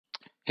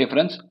Hey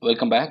friends,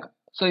 welcome back.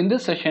 So in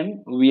this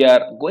session, we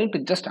are going to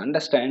just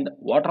understand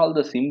what are all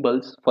the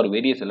symbols for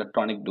various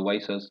electronic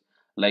devices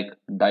like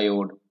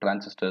diode,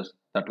 transistors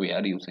that we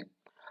are using.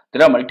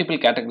 There are multiple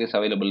categories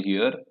available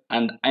here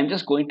and I'm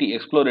just going to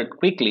explore it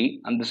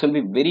quickly, and this will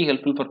be very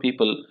helpful for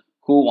people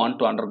who want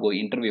to undergo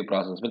interview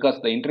process,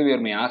 because the interviewer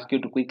may ask you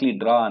to quickly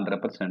draw and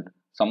represent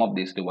some of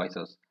these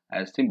devices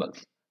as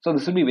symbols. So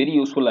this will be very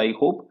useful, I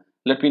hope.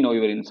 Let me know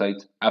your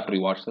insights after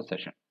you watch the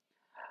session.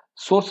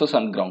 Sources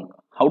and ground.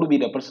 How do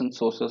we represent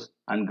sources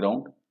and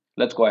ground?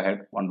 Let's go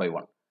ahead one by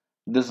one.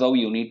 This is how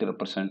you need to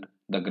represent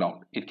the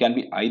ground. It can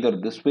be either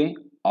this way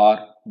or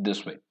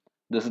this way.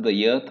 This is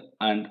the earth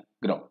and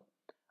ground.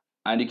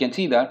 And you can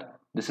see that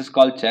this is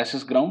called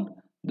chassis ground.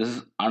 This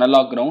is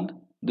analog ground.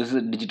 This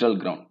is digital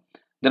ground.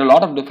 There are a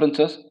lot of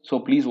differences, so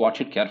please watch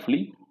it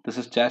carefully. This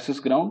is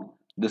chassis ground.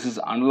 This is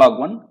analog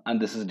one,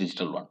 and this is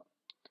digital one.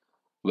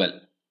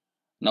 Well,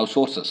 now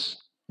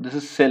sources. This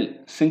is cell,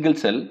 single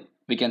cell.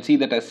 We can see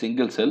that as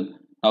single cell.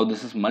 Now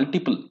this is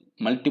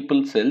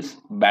multiple cells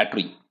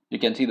battery. You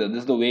can see that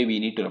this is the way we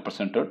need to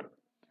represent it.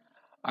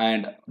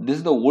 And this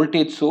is the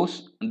voltage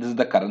source, and this is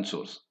the current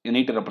source. You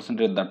need to represent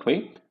it that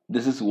way.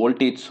 This is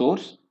voltage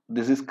source,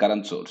 this is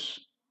current source.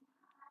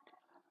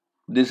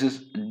 This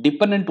is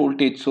dependent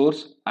voltage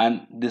source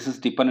and this is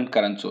dependent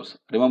current source.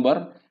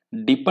 Remember,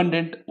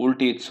 dependent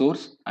voltage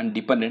source and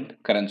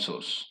dependent current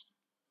source.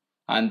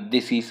 And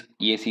this is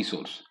AC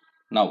source.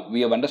 Now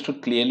we have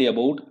understood clearly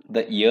about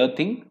the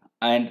earthing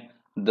and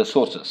the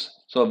sources.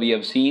 So we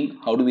have seen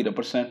how do we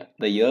represent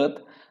the earth,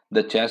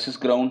 the chassis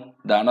ground,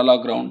 the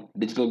analog ground,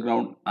 digital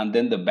ground, and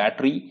then the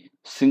battery,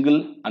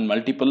 single and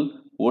multiple,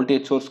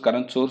 voltage source,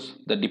 current source,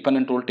 the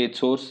dependent voltage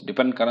source,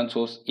 dependent current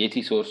source,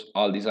 AC source.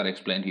 All these are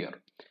explained here.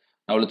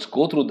 Now let's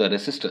go through the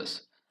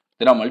resistors.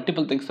 There are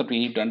multiple things that we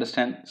need to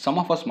understand. Some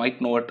of us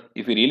might know it.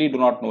 If we really do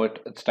not know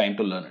it, it's time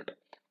to learn it.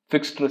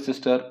 Fixed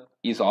resistor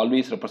is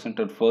always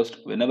represented first.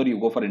 Whenever you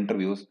go for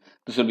interviews,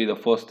 this will be the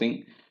first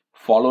thing,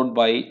 followed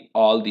by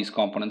all these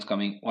components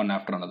coming one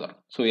after another.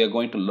 So we are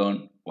going to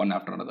learn one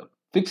after another.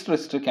 Fixed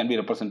resistor can be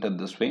represented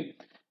this way.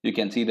 You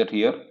can see that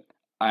here,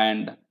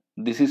 and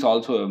this is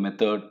also a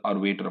method or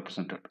way to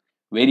represent it.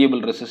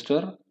 Variable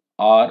resistor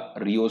or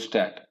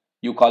rheostat.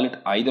 You call it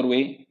either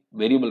way,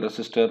 variable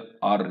resistor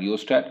or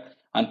rheostat.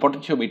 And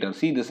potentiometer,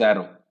 see this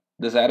arrow.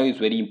 This arrow is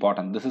very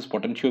important. This is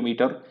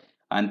potentiometer.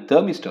 And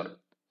thermistor.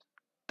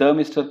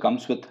 Thermistor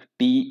comes with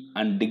T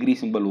and degree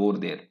symbol over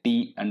there.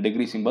 T and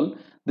degree symbol.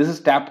 This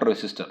is tapped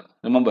resistor.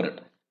 Remember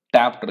it.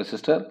 Tapped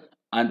resistor.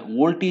 And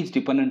voltage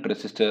dependent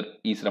resistor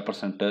is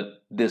represented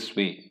this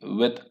way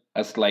with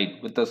a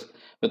slide, with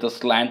a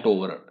slant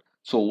over it.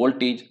 So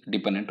voltage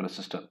dependent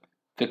resistor.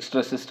 Fixed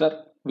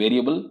resistor,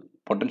 variable,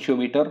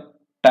 potentiometer,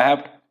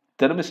 tapped,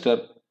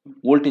 thermistor,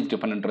 voltage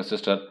dependent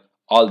resistor.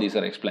 All these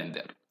are explained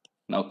there.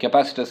 Now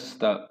capacitors is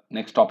the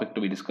next topic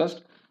to be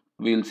discussed.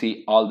 We will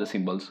see all the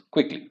symbols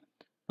quickly.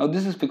 Now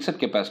this is fixed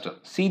capacitor.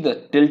 See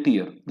the tilt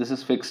here. This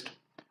is fixed.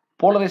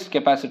 Polarized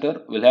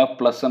capacitor will have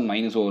plus and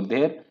minus over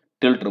there.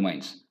 Tilt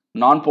remains.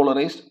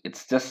 Non-polarized,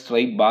 it's just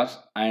straight bars,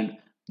 and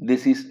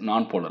this is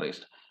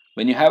non-polarized.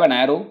 When you have an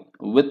arrow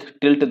with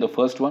tilt in the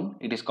first one,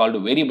 it is called a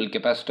variable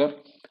capacitor,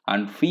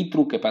 and feed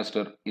through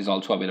capacitor is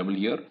also available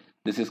here.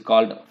 This is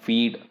called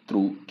feed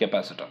through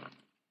capacitor.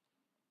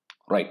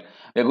 Right.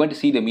 We are going to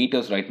see the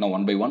meters right now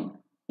one by one.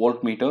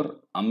 Voltmeter,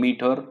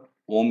 ammeter,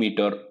 ohm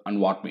meter, and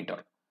wattmeter.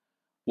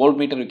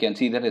 Voltmeter, you can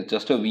see that it's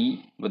just a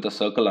V with a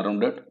circle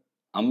around it.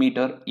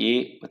 Ammeter,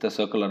 A with a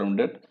circle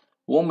around it.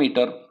 Ohm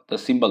meter, the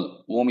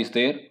symbol ohm is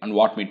there, and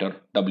wattmeter,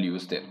 W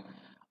is there.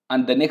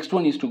 And the next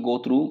one is to go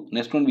through,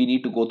 next one we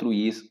need to go through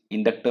is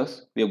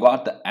inductors. We have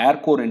got the air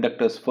core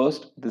inductors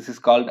first. This is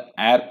called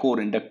air core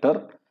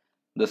inductor.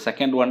 The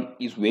second one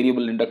is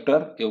variable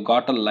inductor. You've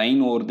got a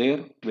line over there,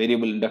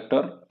 variable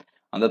inductor.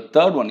 And the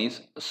third one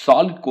is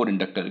solid core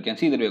inductor. You can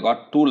see that we have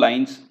got two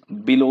lines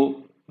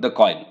below the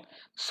coil.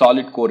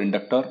 Solid core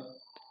inductor,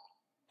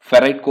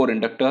 ferrite core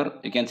inductor.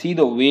 You can see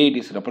the way it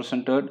is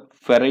represented,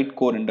 ferrite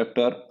core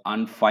inductor,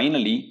 and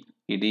finally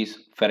it is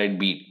ferrite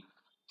bead.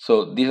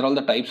 So these are all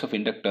the types of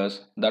inductors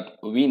that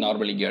we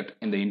normally get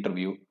in the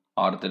interview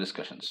or the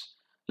discussions.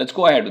 Let's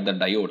go ahead with the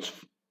diodes.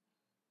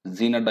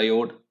 Zener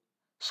diode,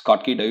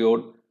 Schottky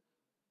diode,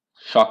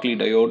 Shockley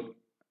diode,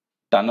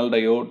 tunnel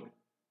diode,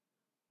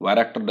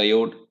 varactor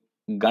diode,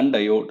 gun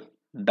diode,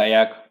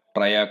 diac,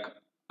 triac,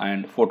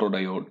 and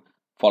photodiode,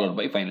 followed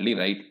by finally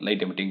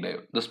light emitting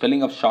diode. The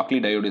spelling of Shockley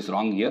diode is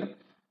wrong here.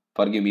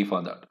 Forgive me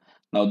for that.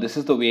 Now this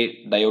is the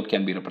way diode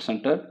can be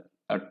represented,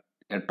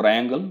 a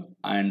triangle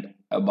and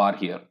a bar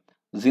here.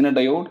 Zener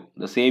diode,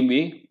 the same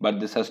way, but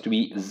this has to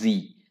be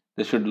Z.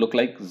 This should look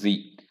like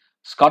Z.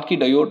 Schottky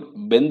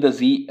diode, bend the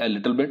Z a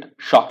little bit.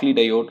 Shockley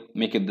diode,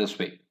 make it this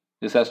way.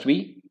 This has to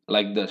be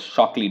like the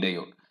Shockley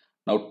diode.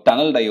 Now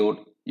tunnel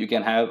diode, you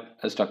can have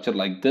a structure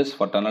like this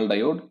for tunnel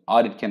diode,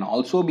 or it can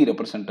also be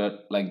represented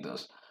like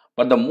this.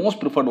 But the most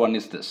preferred one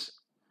is this.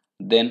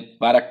 Then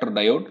varactor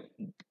diode,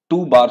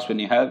 two bars when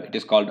you have, it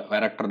is called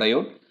varactor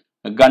diode.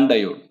 A gun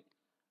diode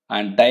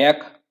and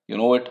diac, you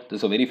know it, this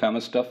is a very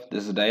famous stuff.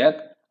 This is diac,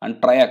 And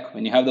triac,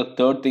 when you have the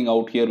third thing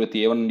out here with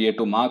A1 and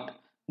A2 marked,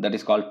 that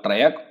is called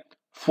triac.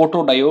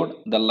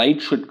 Photodiode, the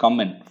light should come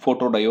in.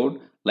 Photodiode,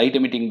 light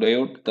emitting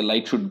diode, the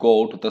light should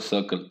go out with the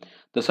circle.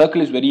 The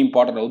circle is very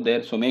important out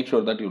there, so make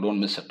sure that you don't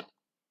miss it.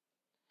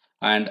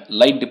 And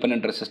light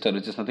dependent resistor,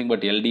 which is nothing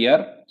but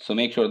LDR, so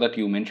make sure that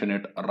you mention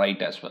it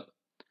right as well.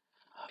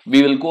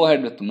 We will go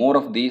ahead with more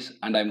of these,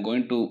 and I'm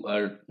going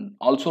to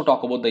also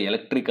talk about the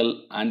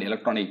electrical and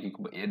electronic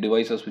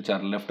devices which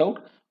are left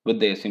out with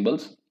their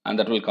symbols, and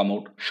that will come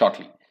out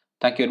shortly.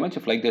 Thank you very much.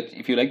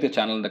 If you like the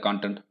channel and the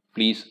content,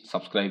 please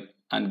subscribe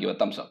and give a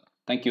thumbs up.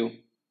 Thank you.